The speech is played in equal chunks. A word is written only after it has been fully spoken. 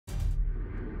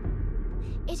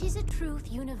It is a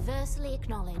truth universally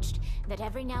acknowledged that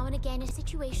every now and again a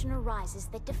situation arises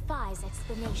that defies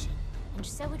explanation. And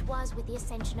so it was with the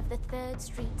ascension of the 3rd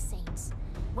Street Saints.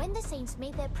 When the Saints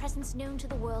made their presence known to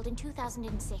the world in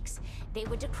 2006, they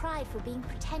were decried for being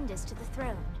pretenders to the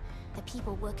throne. The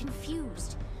people were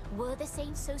confused. Were the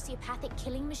Saints sociopathic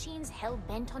killing machines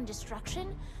hell-bent on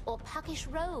destruction? Or puckish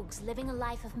rogues living a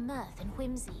life of mirth and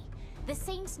whimsy? The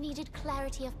Saints needed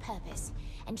clarity of purpose,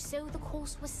 and so the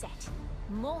course was set.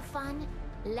 More fun,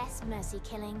 less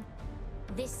mercy-killing.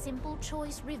 This simple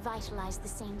choice revitalized the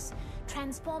Saints,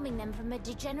 transforming them from a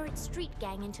degenerate street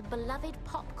gang into beloved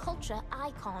pop culture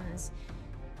icons.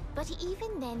 But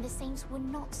even then, the Saints were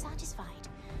not satisfied.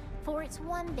 For it's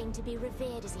one thing to be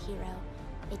revered as a hero,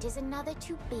 it is another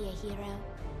to be a hero.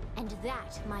 And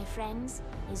that, my friends,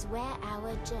 is where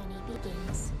our journey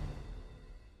begins.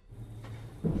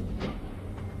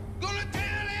 Gonna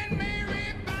tell Aunt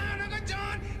Mary about Uncle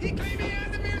John. He claimed me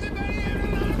as the music, but he had a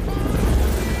lot of fun.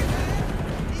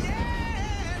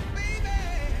 Yeah, baby.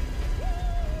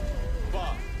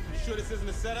 Boss, you sure this isn't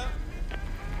a setup?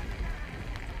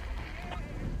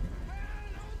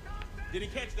 Did he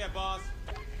catch that, boss?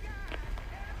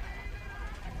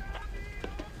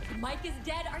 Mike is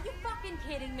dead? Are you fucking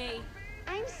kidding me?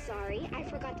 I'm sorry, I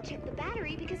forgot to check the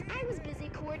battery because I was busy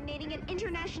coordinating an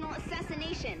international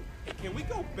assassination. Hey, can we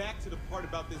go back to the part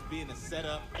about this being a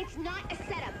setup? It's not a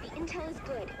setup. The intel is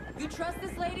good. You trust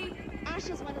this lady?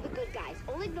 Asha's one of the good guys.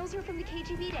 Oleg knows her from the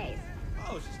KGB days.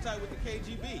 Oh, she's tight with the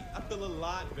KGB. I feel a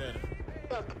lot better.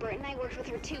 Look, Bert and I worked with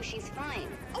her too. She's fine.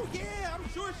 Oh yeah, I'm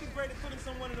sure she's great at putting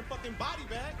someone in a fucking body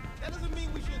bag. That doesn't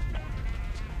mean we should...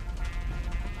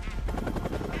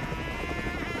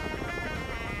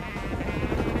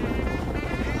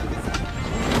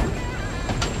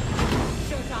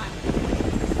 Showtime.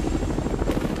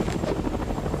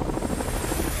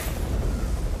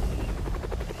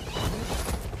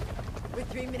 We're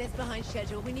 3 minutes behind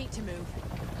schedule. We need to move.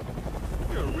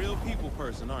 You're a real people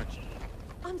person, aren't you?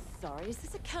 I'm sorry, is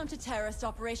this a counter-terrorist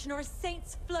operation or a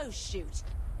Saints flow shoot?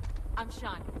 I'm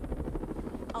Sean.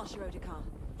 Asha Odekar,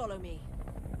 follow me.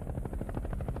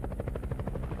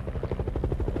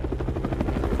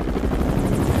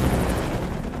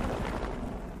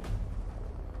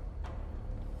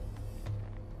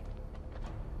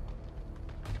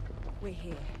 We're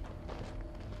here.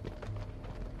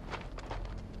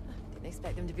 Didn't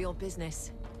expect them to be all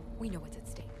business. We know what's at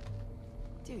stake.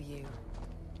 Do you?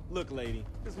 Look, lady,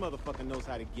 this motherfucker knows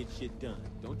how to get shit done.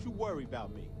 Don't you worry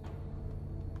about me.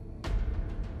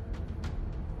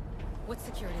 What's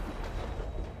security?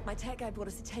 My tech guy brought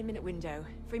us a 10-minute window.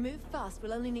 If we move fast,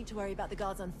 we'll only need to worry about the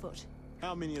guards on foot.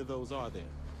 How many of those are there?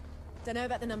 Don't know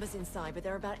about the numbers inside, but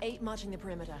there are about 8 marching the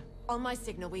perimeter. On my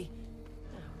signal, we...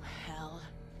 Oh, hell.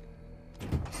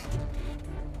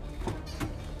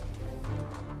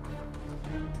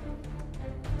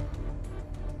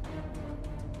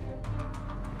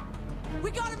 We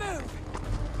gotta move!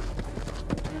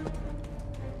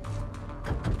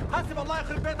 حسب الله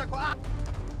يخرب بيتك وقع.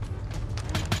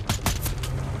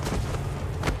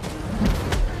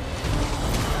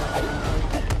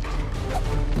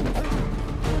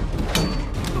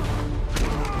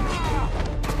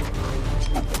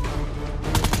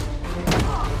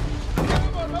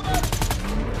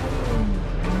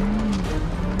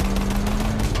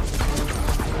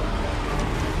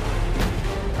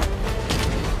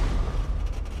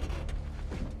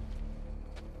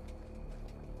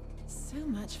 So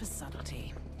much for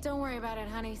subtlety. Don't worry about it,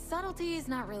 honey. Subtlety is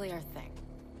not really our thing.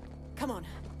 Come on,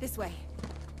 this way.